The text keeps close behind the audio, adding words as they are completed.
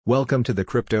Welcome to the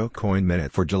Crypto Coin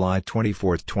Minute for July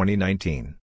 24,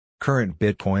 2019. Current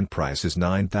Bitcoin price is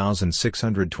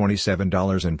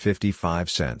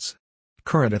 $9,627.55.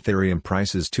 Current Ethereum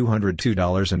price is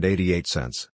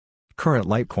 $202.88. Current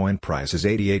Litecoin price is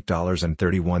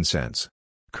 $88.31.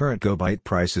 Current GoByte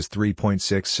price is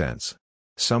 3.6 cents.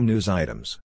 Some news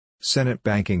items. Senate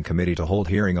Banking Committee to hold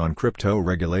hearing on crypto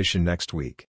regulation next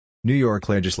week. New York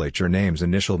Legislature names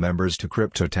initial members to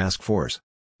Crypto Task Force.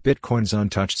 Bitcoin's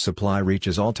untouched supply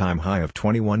reaches all-time high of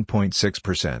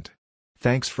 21.6%.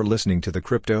 Thanks for listening to the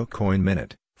Crypto Coin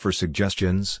Minute. For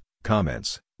suggestions,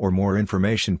 comments, or more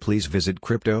information, please visit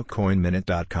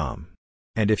cryptocoinminute.com.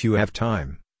 And if you have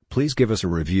time, please give us a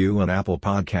review on Apple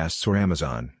Podcasts or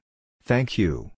Amazon. Thank you.